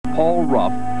Paul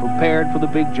Ruff prepared for the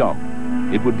big jump.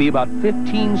 It would be about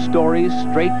 15 stories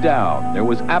straight down. There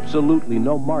was absolutely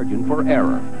no margin for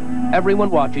error. Everyone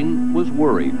watching was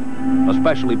worried,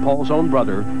 especially Paul's own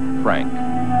brother, Frank.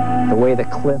 The way the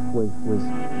cliff was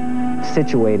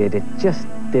situated, it just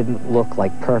didn't look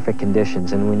like perfect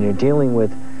conditions. And when you're dealing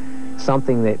with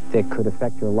something that could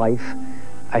affect your life,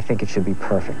 I think it should be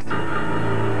perfect.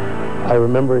 I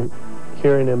remember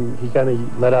hearing him, he kind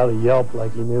of let out a yelp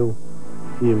like he knew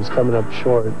he was coming up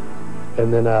short.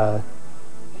 And then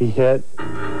he hit.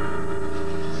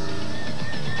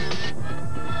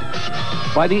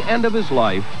 By the end of his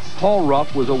life, Paul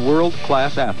Ruff was a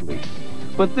world-class athlete.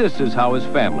 But this is how his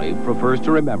family prefers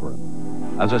to remember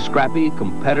him: as a scrappy,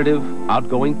 competitive,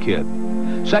 outgoing kid.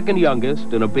 Second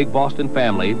youngest in a big Boston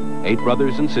family, 8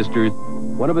 brothers and sisters.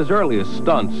 One of his earliest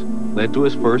stunts led to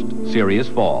his first serious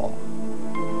fall.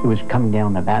 He was coming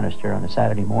down the banister on a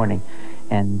Saturday morning,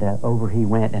 and over he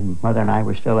went, and Mother and I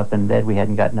were still up in bed. We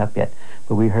hadn't gotten up yet,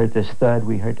 but we heard this thud.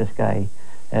 We heard this guy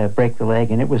break the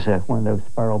leg, and it was one of those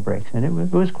spiral breaks, and it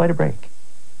was quite a break.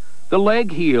 The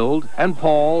leg healed, and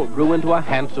Paul grew into a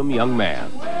handsome young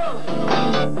man.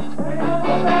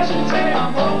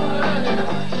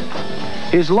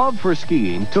 His love for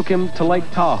skiing took him to Lake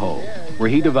Tahoe, where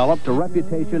he developed a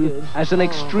reputation as an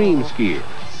extreme skier.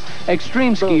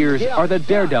 Extreme skiers are the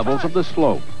daredevils of the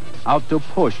slope, out to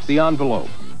push the envelope.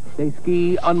 They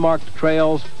ski unmarked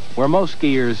trails where most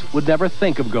skiers would never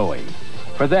think of going.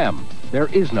 For them, there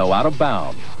is no out of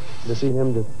bounds. To see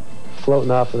him just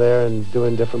floating off of there and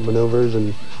doing different maneuvers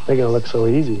and making it look so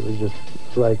easy, it was just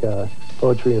like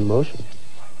poetry in motion.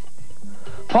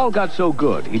 Paul got so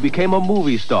good, he became a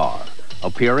movie star,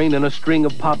 appearing in a string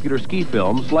of popular ski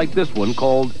films like this one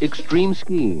called Extreme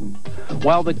Skiing.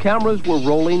 While the cameras were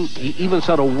rolling, he even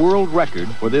set a world record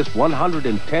for this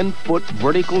 110-foot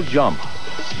vertical jump.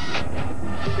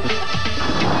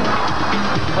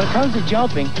 When it comes to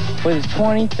jumping, whether it's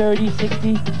 20, 30,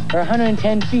 60, or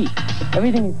 110 feet,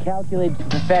 everything is calculated to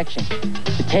perfection.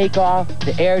 The takeoff,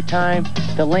 the air time,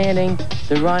 the landing,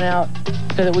 the run out,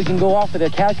 so that we can go off with a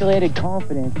calculated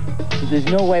confidence that there's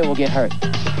no way we'll get hurt.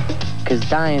 Because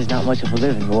dying is not much of a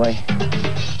living, boy.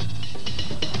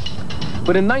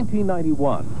 But in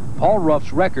 1991, Paul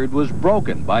Ruff's record was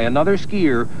broken by another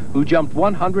skier who jumped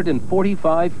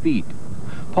 145 feet.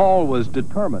 Paul was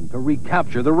determined to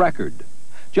recapture the record.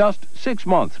 Just 6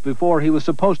 months before he was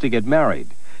supposed to get married,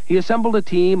 he assembled a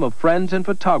team of friends and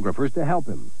photographers to help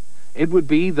him. It would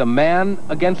be the man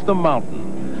against the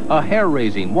mountain, a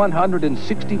hair-raising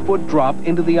 160-foot drop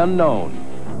into the unknown.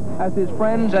 As his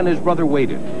friends and his brother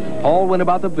waited, Paul went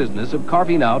about the business of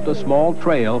carving out a small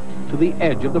trail to the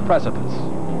edge of the precipice.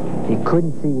 He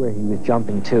couldn't see where he was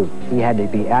jumping to. He had to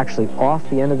be actually off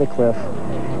the end of the cliff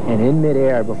and in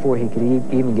midair before he could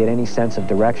even get any sense of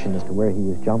direction as to where he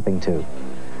was jumping to,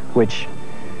 which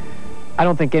I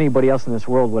don't think anybody else in this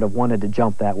world would have wanted to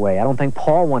jump that way. I don't think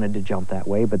Paul wanted to jump that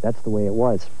way, but that's the way it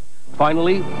was.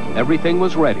 Finally, everything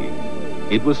was ready.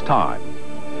 It was time.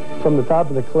 From the top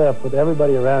of the cliff, with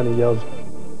everybody around, he yells,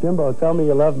 "Jimbo, tell me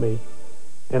you love me."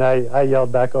 And I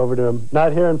yelled back over to him,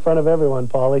 "Not here in front of everyone,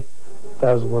 Paulie."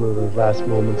 That was one of the last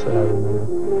moments that I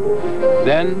remember.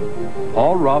 Then,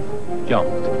 Paul Ruff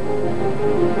jumped.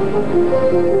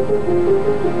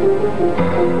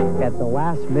 At the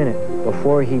last minute,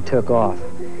 before he took off,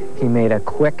 he made a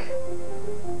quick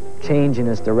change in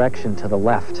his direction to the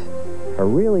left. I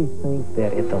really think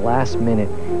that at the last minute,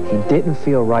 he didn't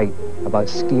feel right about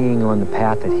skiing on the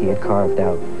path that he had carved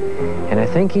out. And I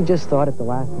think he just thought at the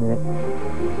last minute,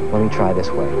 let me try this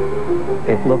way.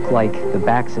 It looked like the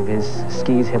backs of his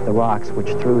skis hit the rocks,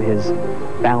 which threw his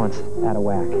balance out of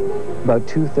whack. About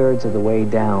 2/3 of the way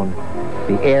down,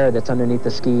 the air that's underneath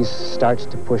the skis starts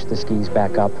to push the skis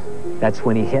back up. That's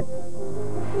when he hit.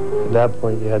 At that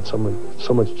point, you had so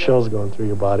much chills going through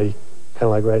your body, kind of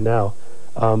like right now,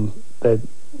 that,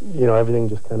 you know, everything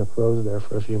just kind of froze there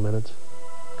for a few minutes.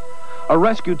 A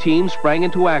rescue team sprang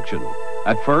into action.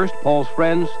 At first, Paul's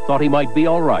friends thought he might be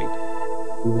all right.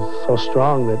 He was so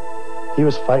strong that he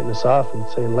was fighting us off and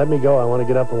saying, "Let me go, I want to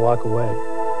get up and walk away."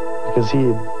 Because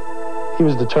he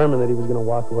was determined that he was going to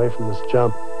walk away from this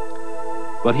jump.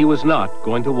 But he was not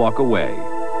going to walk away.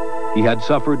 He had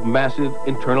suffered massive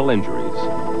internal injuries.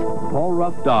 Paul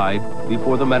Ruff died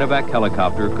before the medevac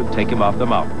helicopter could take him off the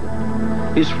mountain.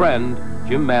 His friend,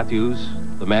 Jim Matthews,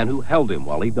 the man who held him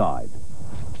while he died,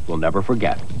 will never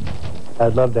forget.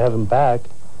 I'd love to have him back,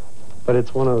 but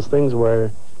it's one of those things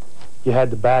where you had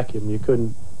to back him. You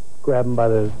couldn't grab him by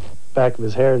the back of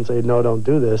his hair and say, "No, don't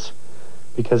do this,"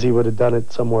 because he would have done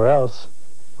it somewhere else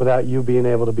without you being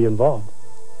able to be involved.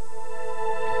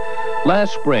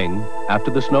 Last spring, after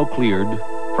the snow cleared,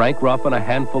 Frank Ruff and a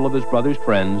handful of his brother's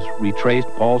friends retraced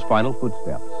Paul's final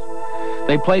footsteps.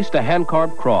 They placed a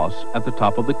hand-carved cross at the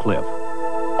top of the cliff.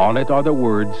 On it are the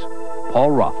words,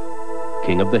 Paul Ruff,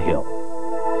 King of the Hill.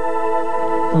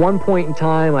 At one point in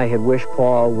time, I had wished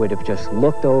Paul would have just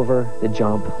looked over the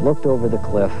jump, looked over the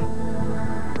cliff,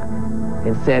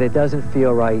 and said, it doesn't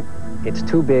feel right, it's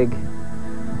too big,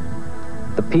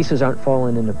 the pieces aren't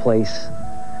falling into place,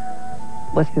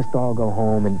 let's just all go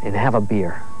home and have a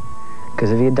beer.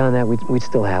 Because if he had done that, we'd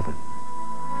still have him.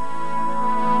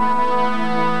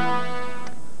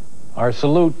 Our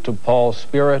salute to Paul's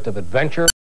spirit of adventure.